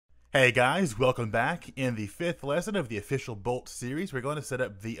Hey guys, welcome back. In the fifth lesson of the official Bolt series, we're going to set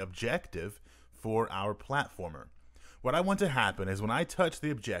up the objective for our platformer. What I want to happen is when I touch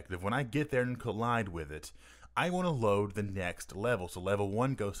the objective, when I get there and collide with it, I want to load the next level. So level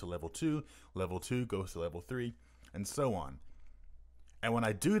 1 goes to level 2 goes to level 3, and so on. And when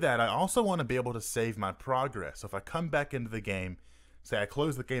I do that, I also want to be able to save my progress. So if I come back into the game, say I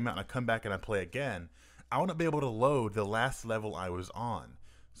close the game out and I come back and I play again, I want to be able to load the last level I was on.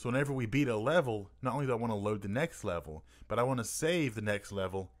 So whenever we beat a level, not only do I want to load the next level, but I want to save the next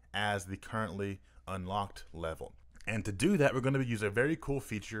level as the currently unlocked level. And to do that, we're going to use a very cool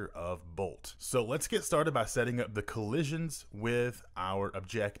feature of Bolt. So let's get started by setting up the collisions with our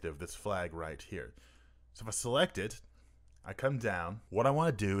objective, this flag right here. So if I select it, I come down. What I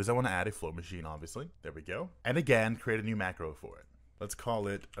want to do is I want to add a flow machine, obviously. There we go. And again, create a new macro for it. Let's call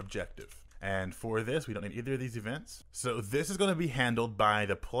it objective. And for this, we don't need either of these events. So this is going to be handled by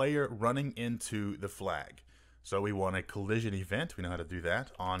the player running into the flag. So we want a collision event. We know how to do that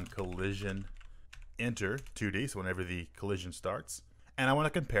on collision enter 2D, so whenever the collision starts. And I want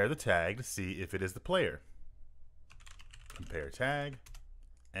to compare the tag to see if it is the player. Compare tag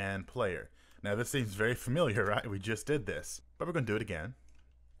and player. Now this seems very familiar, right? We just did this, but we're going to do it again.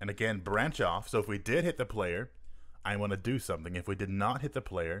 And again, branch off. So if we did hit the player, I want to do something. If we did not hit the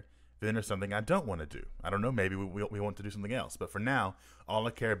player, then there's something I don't want to do. I don't know, maybe we want to do something else. But for now, all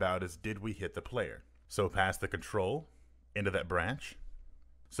I care about is did we hit the player? So pass the control into that branch.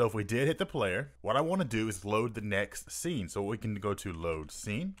 So if we did hit the player, what I want to do is load the next scene. So we can go to load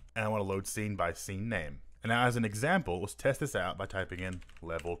scene, and I want to load scene by scene name. And now as an example, let's test this out by typing in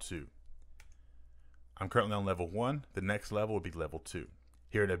level 2. I'm currently on level 1. The next level will be level 2.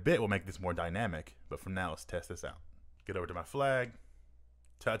 Here in a bit, we'll make this more dynamic, but for now, let's test this out. Get over to my flag,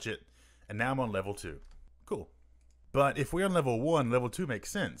 touch it, and now I'm on level 2. Cool. But if we're on level 1, level 2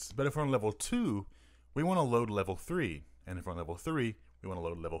 makes sense. But if we're on level 2, we want to load level 3. And if we're on level 3, we want to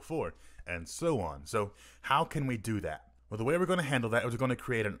load level 4, and so on. So how can we do that? Well, the way we're going to handle that is we're going to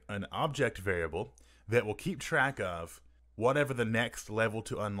create an object variable that will keep track of whatever the next level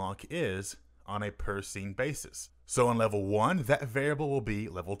to unlock is on a per scene basis. So on level 1, that variable will be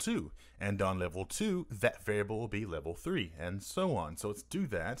level 2. And on level 2, that variable will be level 3, and so on. So let's do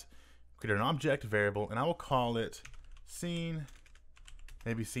that. Create an object variable, and I will call it scene,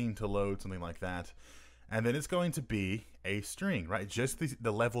 maybe scene to load, something like that. And then it's going to be a string, right? Just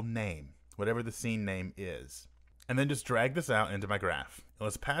the level name, whatever the scene name is. And then just drag this out into my graph. And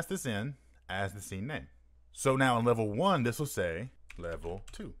let's pass this in as the scene name. So now on level 1, this will say level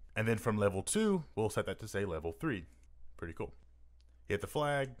 2. And then from level 2, we'll set that to say level 3. Pretty cool. Hit the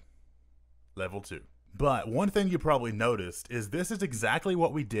flag, level 2. But one thing you probably noticed is this is exactly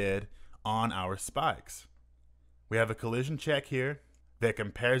what we did on our spikes. We have a collision check here that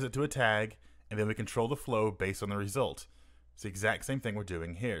compares it to a tag, and then we control the flow based on the result. It's the exact same thing we're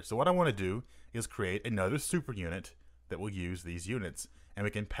doing here. So what I want to do is create another super unit that will use these units, and we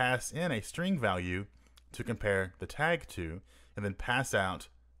can pass in a string value to compare the tag to, and then pass out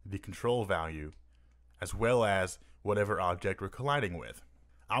the control value as well as whatever object we're colliding with.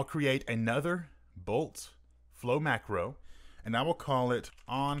 I'll create another Bolt flow macro, and I will call it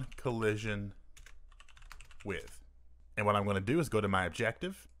on collision with. And what I'm going to do is go to my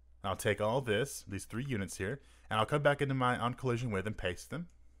objective. I'll take all these 3 units here, and I'll come back into my on collision with and paste them.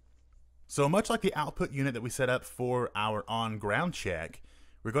 So much like the output unit that we set up for our on ground check,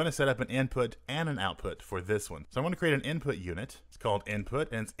 we're going to set up an input and an output for this one. So I'm going to create an input unit. It's called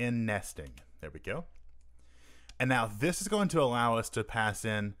input, and it's in nesting. There we go. And now this is going to allow us to pass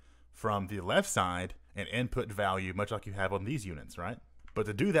in from the left side an input value, much like you have on these units, right? But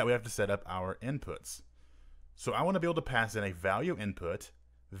to do that, we have to set up our inputs. So I want to be able to pass in a value input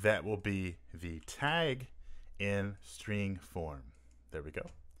that will be the tag in string form. There we go.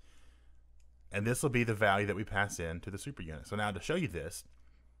 And this will be the value that we pass in to the super unit. So now to show you this,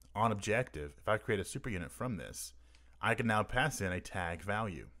 on objective, if I create a super unit from this, I can now pass in a tag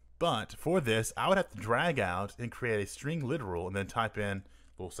value. But for this, I would have to drag out and create a string literal and then type in,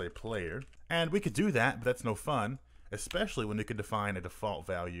 we'll say player. And we could do that, but that's no fun, especially when we could define a default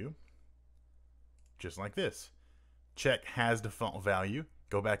value just like this. Check has default value,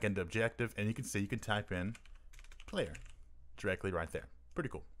 go back into objective, and you can see you can type in player directly right there. Pretty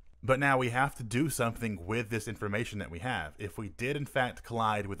cool. But now we have to do something with this information that we have. If we did in fact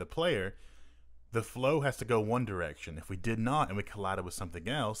collide with a player, the flow has to go one direction. If we did not and we collided with something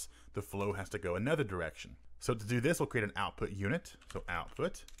else, the flow has to go another direction. So to do this, we'll create an output unit. So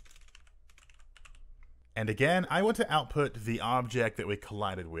output. And again, I want to output the object that we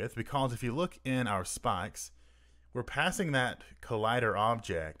collided with, because if you look in our spikes, we're passing that collider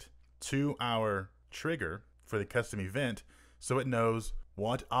object to our trigger for the custom event so it knows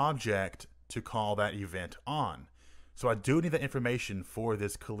what object to call that event on. So I do need that information for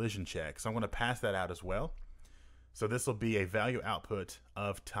this collision check. So I'm going to pass that out as well. So this will be a value output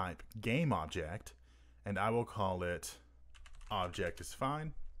of type GameObject, and I will call it object is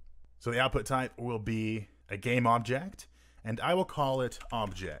fine. So the output type will be a GameObject, and I will call it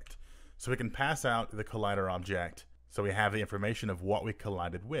object. So we can pass out the collider object so we have the information of what we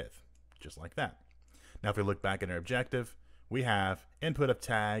collided with, just like that. Now if we look back at our objective, we have input of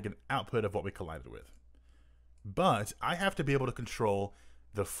tag and output of what we collided with. But I have to be able to control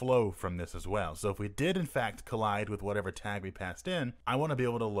the flow from this as well. So if we did in fact collide with whatever tag we passed in, I want to be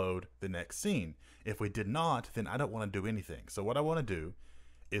able to load the next scene. If we did not, then I don't want to do anything. So what I want to do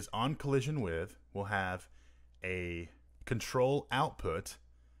is on collision with, we'll have a control output,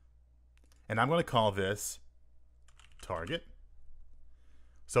 and I'm going to call this target.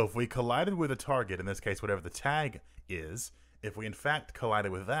 So if we collided with a target, in this case whatever the tag is, if we in fact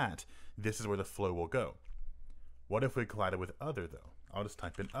collided with that, this is where the flow will go. What if we collided with other though? I'll just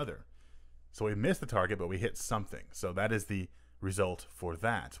type in other. So we missed the target, but we hit something. So that is the result for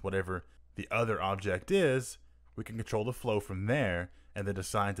that. Whatever the other object is, we can control the flow from there and then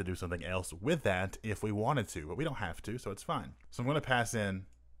decide to do something else with that if we wanted to, but we don't have to, so it's fine. So I'm going to pass in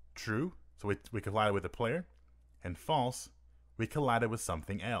true, so we collided with a player, and false, we collided with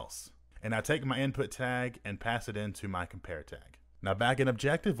something else. And I take my input tag and pass it into my compare tag. Now back in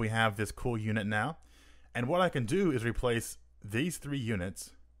Objective, we have this cool unit now, and what I can do is replace these 3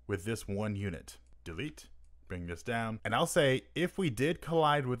 units with this 1 unit. Delete, bring this down, and I'll say if we did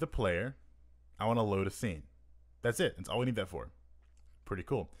collide with the player, I want to load a scene. That's it. That's all we need that for. Pretty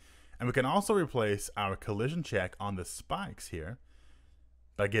cool. And we can also replace our collision check on the spikes here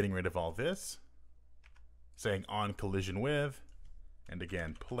by getting rid of all this, saying on collision with, and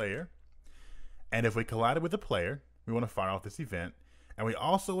again player. And if we collided with the player, we want to fire off this event. And we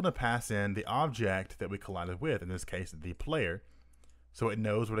also want to pass in the object that we collided with, in this case, the player, so it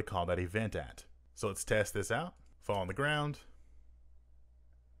knows what to call that event at. So let's test this out. Fall on the ground.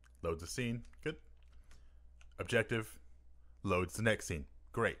 Loads the scene. Good. Objective. Loads the next scene.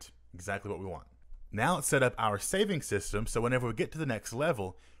 Great. Exactly what we want. Now let's set up our saving system so whenever we get to the next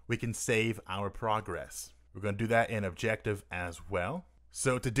level, we can save our progress. We're going to do that in Objective as well.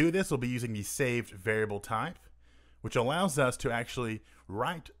 So to do this, we'll be using the saved variable type, which allows us to actually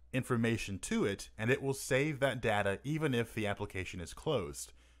write information to it, and it will save that data even if the application is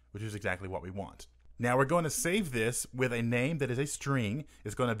closed, which is exactly what we want. Now we're going to save this with a name that is a string.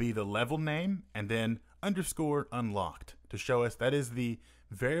 It's going to be the level name and then underscore unlocked to show us that is the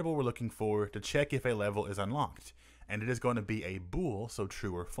variable we're looking for to check if a level is unlocked. And it is going to be a bool, so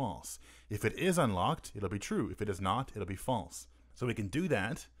true or false. If it is unlocked, it'll be true. If it is not, it'll be false. So we can do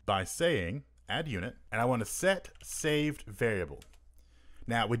that by saying add unit, and I want to set saved variable.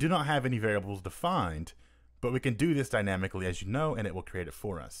 Now we do not have any variables defined, but we can do this dynamically as you know, and it will create it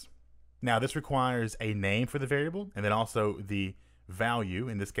for us. Now this requires a name for the variable and then also the value.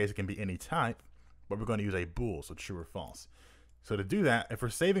 In this case it can be any type, but we're going to use a bool, so true or false. So to do that, if we're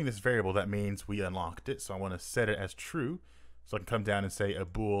saving this variable, that means we unlocked it. So I want to set it as true. So I can come down and say a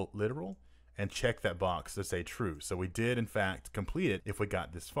bool literal and check that box to say true. So we did in fact complete it if we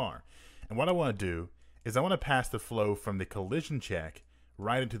got this far. And what I want to do is I want to pass the flow from the collision check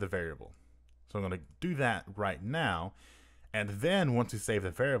right into the variable. So I'm going to do that right now. And then once we save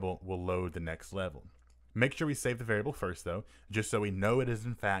the variable, we'll load the next level. Make sure we save the variable first though, just so we know it is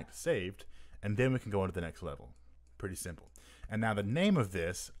in fact saved, and then we can go into the next level. Pretty simple. And now the name of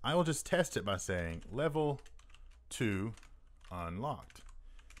this, I will just test it by saying level 2 unlocked.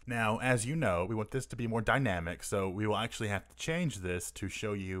 Now, as you know, we want this to be more dynamic, so we will actually have to change this to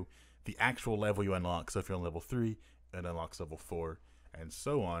show you the actual level you unlock. So if you're on level 3, it unlocks level 4, and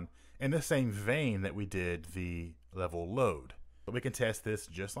so on, in the same vein that we did the level load. But we can test this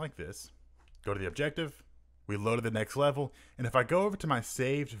just like this. Go to the objective, we loaded the next level, and if I go over to my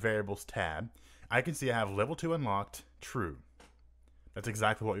saved variables tab, I can see I have level 2 unlocked, true. That's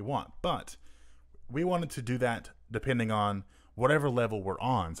exactly what we want, but we wanted to do that depending on whatever level we're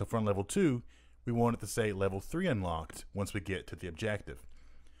on. So if we're on level 2, we want it to say level 3 unlocked once we get to the objective.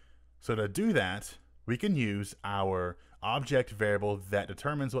 So to do that, we can use our object variable that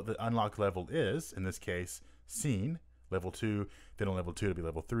determines what the unlocked level is, in this case, scene, level 2, then on level 2 it'll be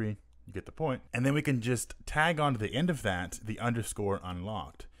level 3, you get the point. And then we can just tag on to the end of that the underscore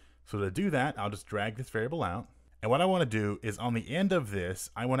unlocked. So to do that, I'll just drag this variable out. And what I want to do is on the end of this,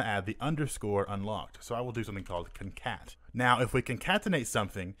 I want to add the underscore unlocked. So I will do something called concat. Now, if we concatenate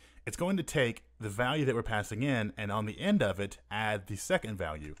something, it's going to take the value that we're passing in and on the end of it, add the second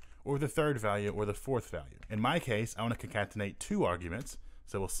value, or the third value, or the fourth value. In my case, I want to concatenate two arguments,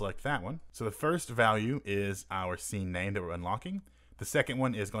 so we'll select that one. So the first value is our scene name that we're unlocking. The second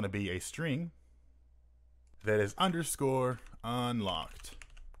one is going to be a string that is underscore unlocked.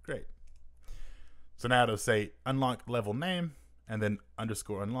 Great. So now it'll say unlocked level name and then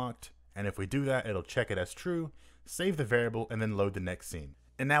underscore unlocked. And if we do that, it'll check it as true, save the variable, and then load the next scene.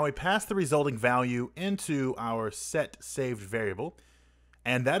 And now we pass the resulting value into our set saved variable.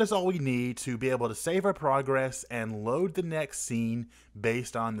 And that is all we need to be able to save our progress and load the next scene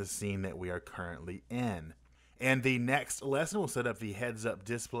based on the scene that we are currently in. And the next lesson will set up the heads up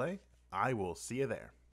display. I will see you there.